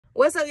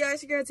What's up, y'all?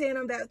 It's your girl Tay, and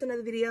I'm back with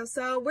another video.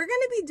 So we're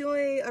gonna be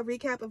doing a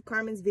recap of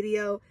Carmen's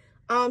video.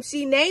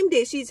 She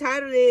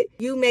titled it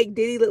 "You Make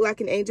Diddy Look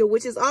Like an Angel,"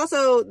 which is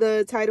also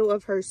the title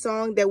of her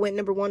song that went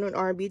 #1 on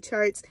R&B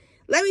charts.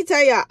 Let me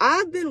tell y'all,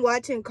 I've been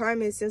watching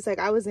Carmen since like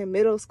I was in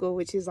middle school,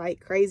 which is like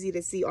crazy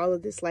to see all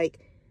of this like,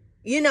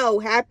 you know,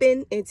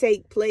 happen and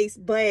take place.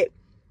 But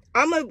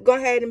I'm gonna go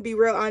ahead and be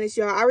real honest,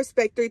 y'all. I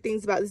respect 3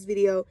 things about this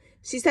video.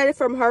 She said it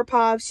from her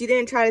pop. She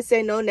didn't try to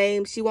say no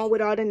names. She went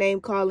with all the name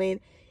calling.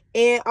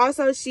 And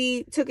also,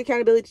 she took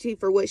accountability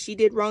for what she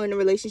did wrong in the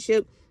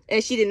relationship.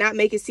 And she did not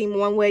make it seem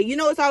one way. You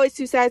know, it's always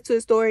 2 sides to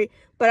a story.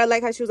 But I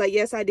like how she was like,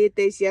 yes, I did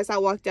this. Yes, I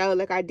walked out.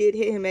 Like, I did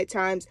hit him at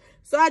times.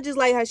 So I just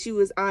like how she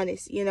was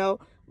honest, you know.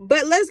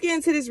 But let's get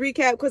into this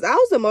recap, because I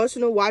was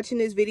emotional watching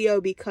this video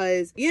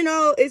because, you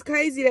know, it's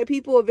crazy that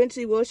people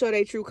eventually will show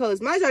their true colors.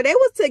 Mind you, they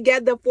was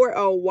together for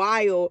a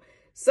while.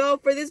 So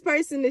for this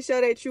person to show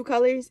their true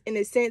colors in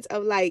the sense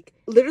of, like,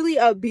 literally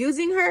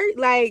abusing her,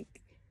 like,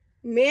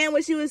 man,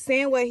 what she was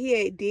saying, what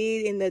he had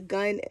did, and the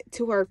gun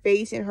to her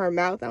face and her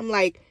mouth, I'm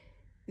like,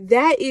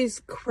 that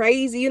is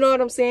crazy. You know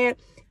what I'm saying?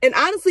 And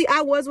honestly,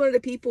 I was one of the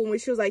people when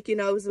she was like, you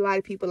know, it was a lot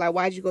of people like,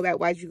 why'd you go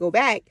back? Why'd you go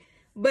back?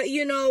 But,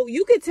 you know,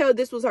 you could tell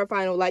this was her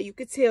final. Like, you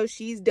could tell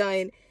she's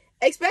done,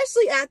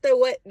 especially after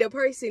what the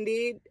person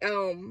did.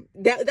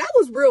 That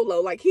was real low.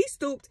 Like, he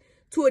stooped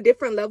to a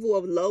different level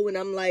of low, and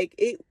I'm like,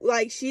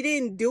 she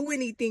didn't do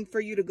anything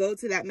for you to go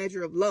to that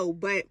measure of low.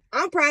 But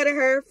I'm proud of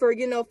her for,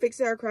 you know,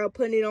 fixing her crowd,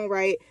 putting it on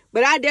right.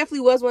 But I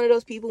definitely was one of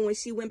those people when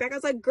she went back. I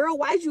was like, girl,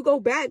 why'd you go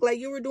back? Like,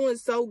 you were doing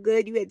so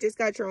good. You had just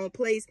got your own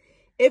place.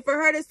 And for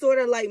her to sort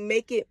of like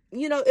make it,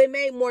 you know, it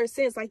made more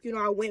sense. Like, you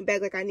know, I went back,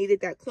 like I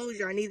needed that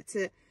closure.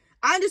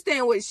 I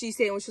understand what she's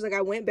saying when she's like,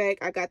 I went back,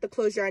 I got the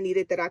closure I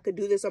needed, that I could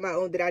do this on my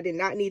own, that I did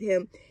not need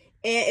him.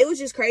 And it was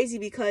just crazy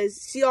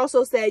because she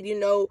also said, you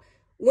know,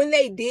 when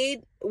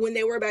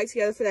they were back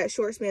together for that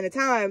short span of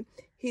time,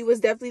 he was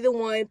definitely the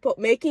one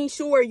making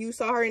sure you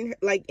saw her in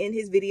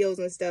his videos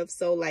and stuff.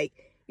 So, like,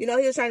 you know,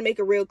 he was trying to make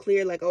it real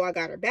clear, like, oh, I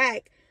got her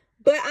back.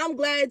 But I'm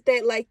glad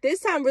that, like, this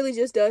time really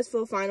just does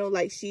feel final,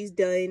 like, she's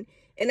done.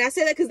 And I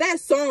say that because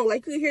that song,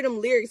 like, you hear them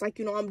lyrics, like,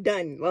 you know, I'm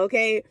done,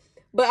 okay?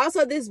 But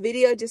also this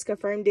video just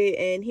confirmed it,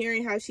 and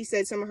hearing how she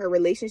said some of her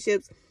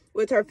relationships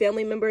with her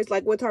family members,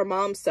 like with her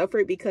mom,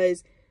 suffered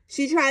because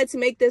she tried to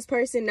make this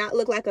person not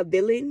look like a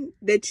villain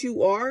that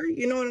you are.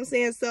 You know what I'm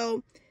saying?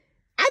 So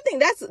I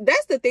think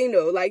that's the thing,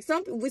 though. Like,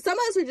 some of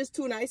us are just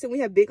too nice and we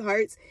have big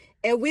hearts,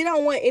 and we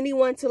don't want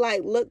anyone to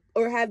like look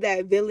or have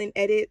that villain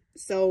edit.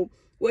 So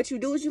what you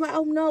do is you're like,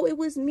 oh no, it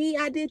was me.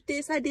 I did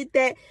this, I did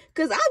that.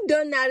 Because I've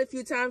done that a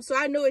few times. So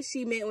I know what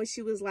she meant when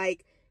she was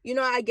like, you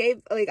know, I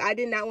did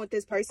not want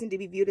this person to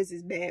be viewed as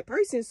this bad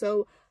person.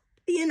 So,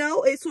 you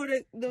know, it's sort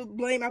of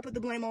I put the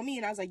blame on me.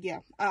 And I was like, yeah,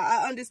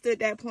 I understood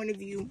that point of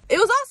view. It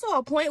was also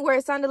a point where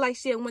it sounded like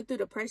she had went through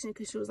depression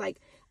because she was like,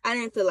 I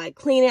didn't feel like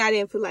cleaning. I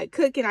didn't feel like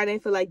cooking. I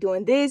didn't feel like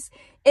doing this.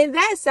 And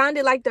that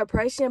sounded like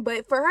depression.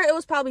 But for her, it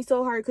was probably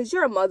so hard because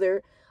you're a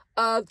mother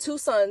of 2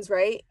 sons,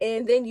 right?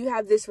 And then you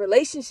have this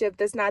relationship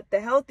that's not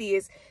the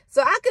healthiest.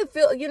 So I could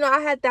feel, you know,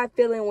 I had that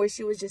feeling where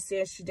she was just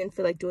saying she didn't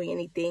feel like doing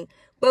anything.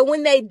 But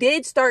when they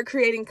did start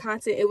creating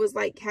content, it was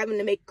like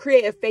having to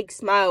create a fake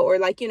smile, or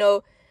like, you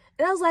know,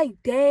 and I was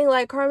like, dang,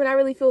 like, Carmen, I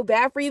really feel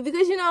bad for you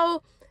because, you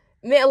know,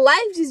 man,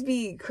 life just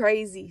be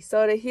crazy.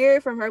 So to hear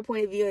it from her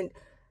point of view, and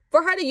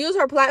for her to use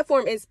her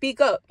platform and speak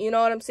up, you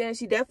know what I'm saying?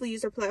 She definitely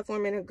used her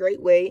platform in a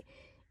great way.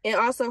 And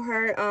also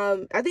her,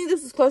 I think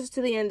this was closer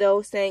to the end,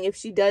 though, saying if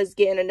she does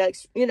get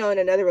in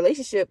another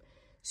relationship,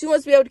 she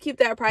wants to be able to keep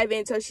that private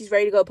until she's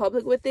ready to go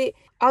public with it.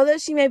 Although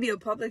she may be a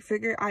public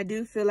figure, I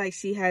do feel like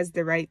she has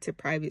the right to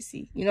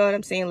privacy. You know what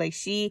I'm saying? Like,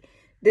 she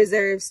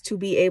deserves to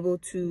be able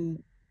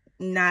to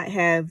not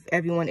have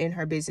everyone in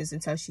her business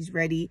until she's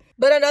ready.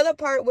 But another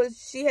part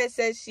was she had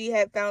said she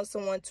had found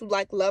someone to,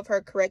 like, love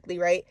her correctly,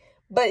 right?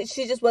 But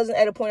she just wasn't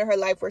at a point in her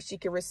life where she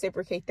could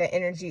reciprocate that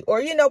energy, or,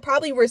 you know,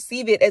 probably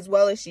receive it as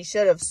well as she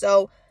should have.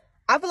 So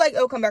I feel like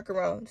it'll come back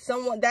around.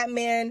 That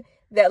man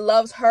that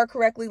loves her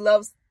correctly,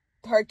 loves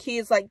her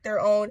kids like their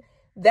own,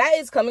 that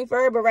is coming for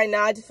her. But right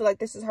now, I just feel like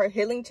this is her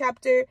healing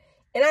chapter.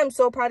 And I'm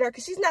so proud of her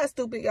because she's not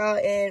stupid, y'all.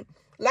 And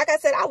like I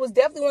said, I was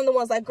definitely one of the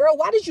ones like, girl,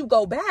 why did you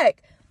go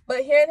back?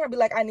 But hearing her be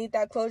like, I need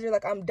that closure,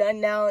 like, I'm done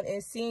now,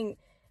 and seeing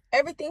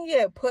everything he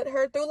had put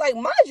her through, like,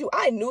 mind you,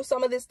 I knew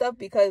some of this stuff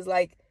because,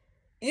 like,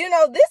 you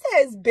know, this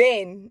has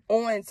been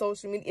on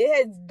social media.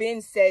 It has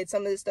been said.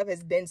 Some of this stuff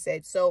has been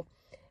said. So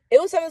it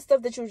was some of the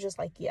stuff that you were just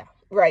like, yeah,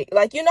 right.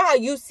 Like, you know how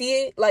you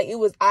see it? Like, it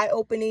was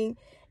eye-opening.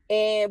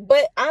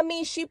 But, I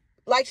mean,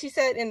 like she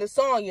said in the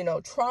song, you know,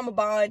 trauma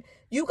bond.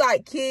 You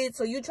got kids,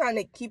 so you trying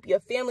to keep your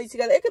family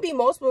together. It could be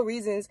multiple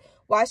reasons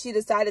why she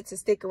decided to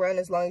stick around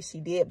as long as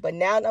she did. But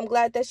now I'm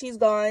glad that she's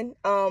gone.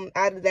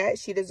 Out of that,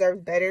 she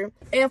deserves better.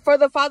 And for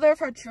the father of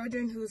her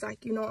children, who's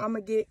like, you know, I'm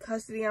gonna get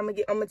custody. I'm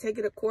gonna take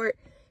it to court.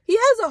 He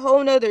has a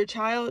whole nother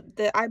child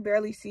that I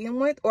barely see him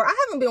with, or I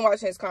haven't been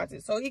watching his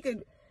content, so he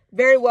could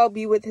very well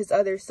be with his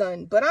other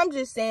son. But I'm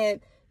just saying,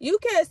 you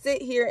can't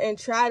sit here and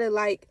try to,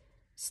 like,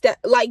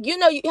 like, you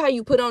know, how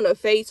you put on a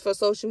face for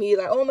social media,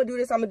 like, oh, I'm gonna do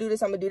this, I'm gonna do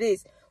this, I'm gonna do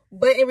this.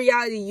 But in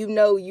reality, you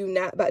know, you're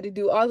not about to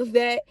do all of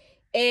that.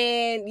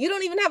 And you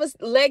don't even have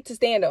a leg to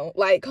stand on.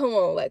 Like, come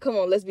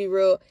on, let's be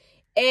real.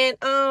 And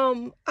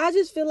I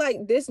just feel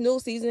like this new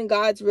season,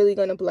 God's really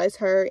gonna bless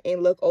her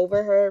and look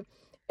over her.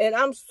 And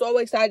I'm so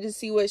excited to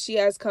see what she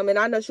has coming.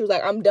 I know she was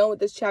like, I'm done with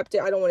this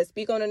chapter. I don't want to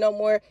speak on it no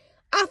more.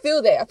 I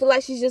feel that. I feel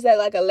like she's just at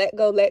like a let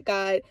go, let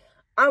God.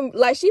 I'm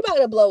like, she about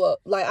to blow up.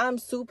 Like, I'm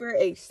super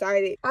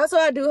excited. Also,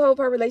 I do hope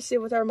her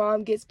relationship with her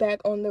mom gets back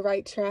on the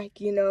right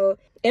track, you know.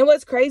 And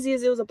what's crazy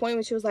is it was a point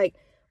when she was like,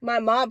 my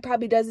mom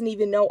probably doesn't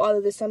even know all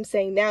of this I'm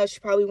saying now. She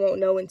probably won't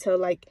know until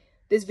like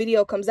this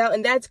video comes out.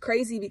 And that's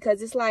crazy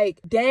because it's like,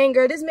 dang,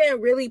 girl, this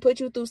man really put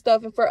you through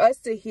stuff. And for us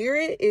to hear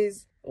it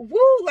is, woo,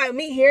 like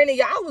me hearing it,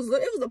 y'all, it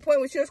was a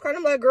point when she was crying.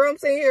 I'm like, girl, I'm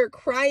sitting here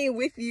crying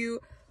with you.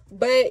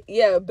 But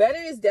yeah, better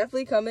is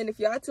definitely coming. If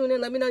y'all tune in,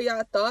 let me know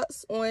y'all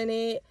thoughts on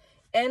it.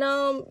 And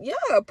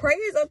yeah,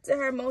 prayers up to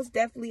her, most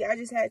definitely. I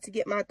just had to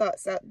get my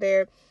thoughts out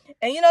there.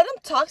 And you know, them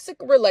toxic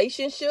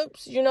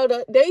relationships, you know,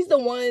 they's the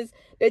ones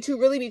that you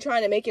really be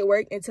trying to make it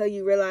work until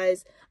you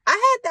realize. I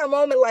had that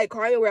moment like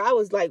Carmen where I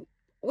was like,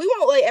 we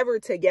weren't like ever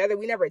together.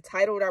 We never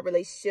titled our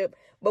relationship,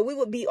 but we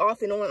would be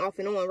off and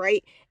on,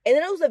 right? And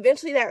then it was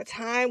eventually that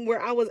time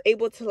where I was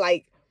able to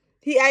like,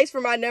 he asked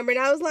for my number and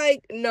I was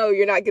like, no,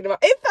 you're not getting my,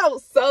 it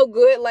felt so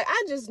good. Like,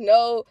 I just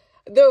know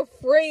the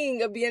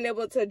freeing of being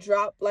able to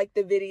drop like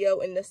the video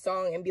and the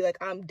song and be like,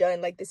 I'm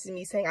done. Like, this is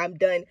me saying I'm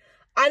done.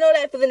 I know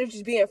that feeling of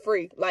just being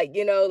free. Like,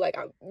 you know, like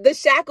the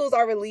shackles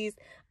are released.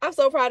 I'm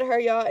so proud of her,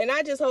 y'all. And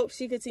I just hope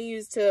she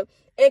continues to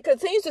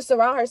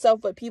surround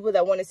herself with people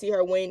that want to see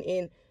her win.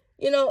 And,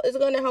 you know, it's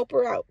going to help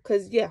her out.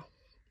 Because, yeah,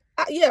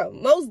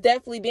 most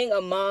definitely being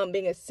a mom,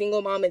 being a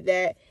single mom at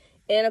that,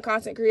 and a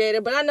content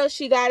creator. But I know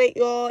she got it,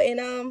 y'all. And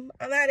I'm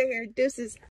out of here. Deuces.